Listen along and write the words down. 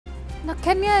Now,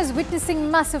 Kenya is witnessing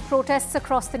massive protests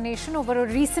across the nation over a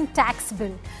recent tax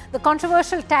bill. The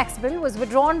controversial tax bill was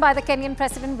withdrawn by the Kenyan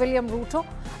President William Ruto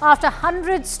after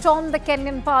hundreds stormed the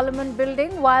Kenyan Parliament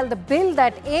building while the bill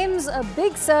that aims a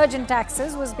big surge in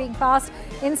taxes was being passed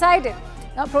inside it.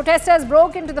 Now, protesters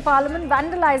broke into the Parliament,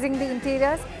 vandalizing the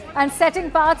interiors and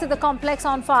setting parts of the complex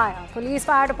on fire. Police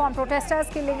fired upon protesters,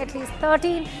 killing at least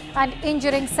 13 and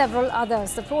injuring several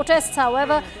others. The protests,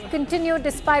 however, continued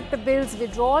despite the bill's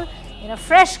withdrawal. In a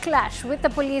fresh clash with the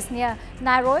police near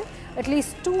Nairobi, at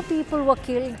least 2 people were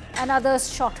killed and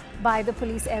others shot by the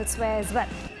police elsewhere as well.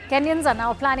 Kenyans are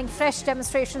now planning fresh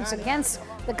demonstrations against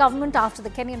the government after the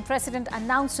Kenyan president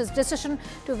announced his decision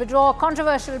to withdraw a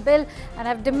controversial bill and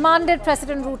have demanded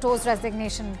President Ruto's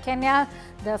resignation. In Kenya,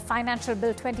 the Financial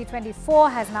Bill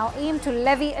 2024 has now aimed to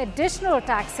levy additional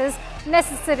taxes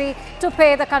necessary to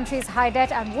pay the country's high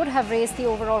debt and would have raised the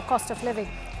overall cost of living.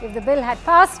 If the bill had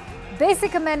passed,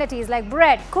 basic amenities like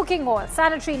bread, cooking oil,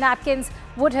 sanitary napkins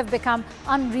would have become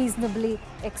unreasonably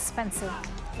expensive.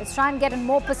 Let's try and get in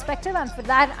more perspective, and for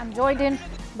that I'm joined in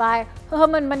by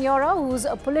Herman Manyora, who's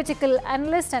a political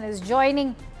analyst and is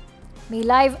joining me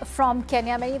live from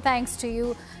Kenya. Many thanks to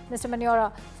you, Mr.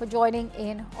 Manyora, for joining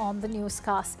in on the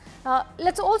newscast.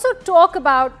 Let's also talk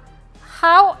about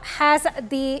how has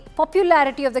the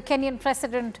popularity of the Kenyan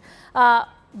president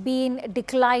been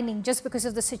declining just because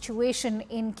of the situation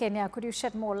in Kenya. Could you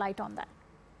shed more light on that?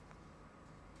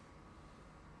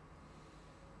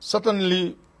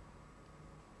 Certainly,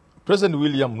 President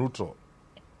William Ruto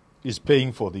is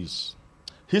paying for this.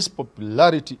 His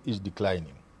popularity is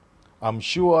declining. I'm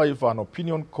sure if an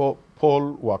opinion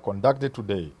poll were conducted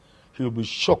today, he will be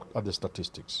shocked at the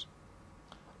statistics.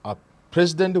 A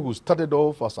president who started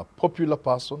off as a popular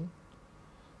person,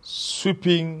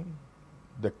 sweeping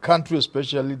the country,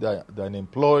 especially the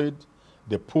unemployed,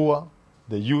 the poor,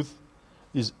 the youth,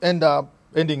 is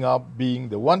ending up being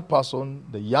the one person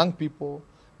the young people,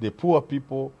 the poor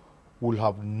people will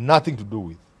have nothing to do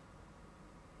with.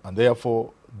 And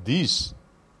therefore, this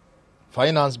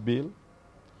finance bill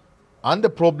and the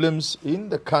problems in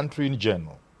the country in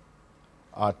general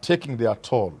are taking their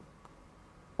toll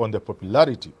on the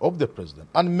popularity of the president,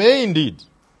 and may indeed,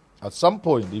 at some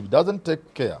point, if he doesn't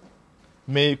take care,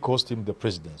 may cost him the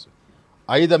presidency,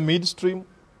 either midstream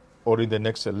or in the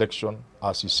next election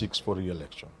as he seeks for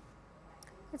re-election.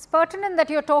 It's pertinent that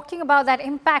you're talking about that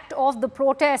impact of the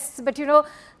protests, but you know,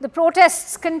 the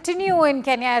protests continue in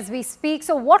Kenya as we speak.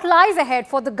 So what lies ahead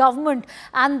for the government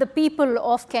and the people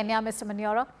of Kenya, Mr.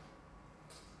 Manyora?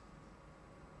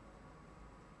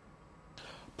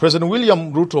 President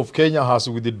William Ruto of Kenya has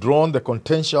withdrawn the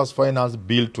contentious Finance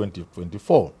Bill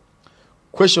 2024.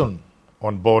 Question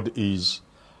on board is,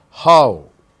 how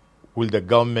will the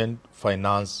government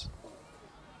finance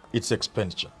its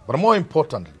expenditure? But more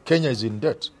importantly, Kenya is in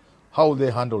debt. How will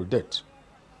they handle debt?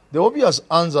 The obvious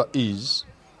answer is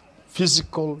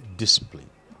physical discipline.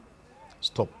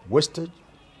 Stop wastage,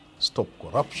 stop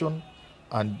corruption,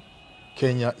 and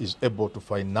Kenya is able to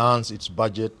finance its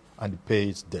budget and pay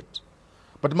its debt.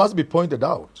 But it must be pointed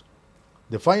out,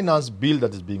 the finance bill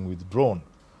that is being withdrawn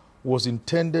was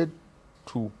intended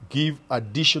to give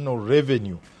additional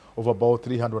revenue of about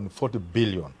 340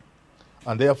 billion.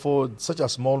 And therefore, such a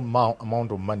small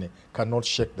amount of money cannot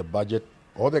shake the budget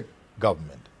or the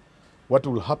government. What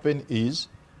will happen is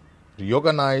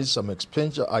reorganize some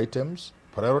expenditure items,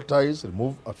 prioritize,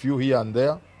 remove a few here and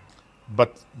there,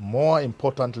 but more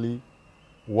importantly,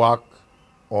 work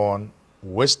on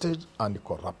wastage and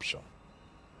corruption.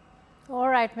 All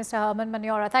right, Mr. Herman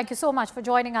Manyora, thank you so much for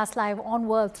joining us live on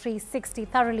World 360.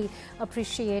 Thoroughly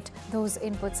appreciate those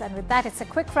inputs. And with that, it's a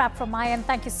quick wrap from my end.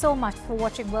 Thank you so much for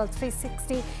watching World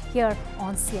 360 here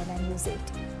on CNN News 18.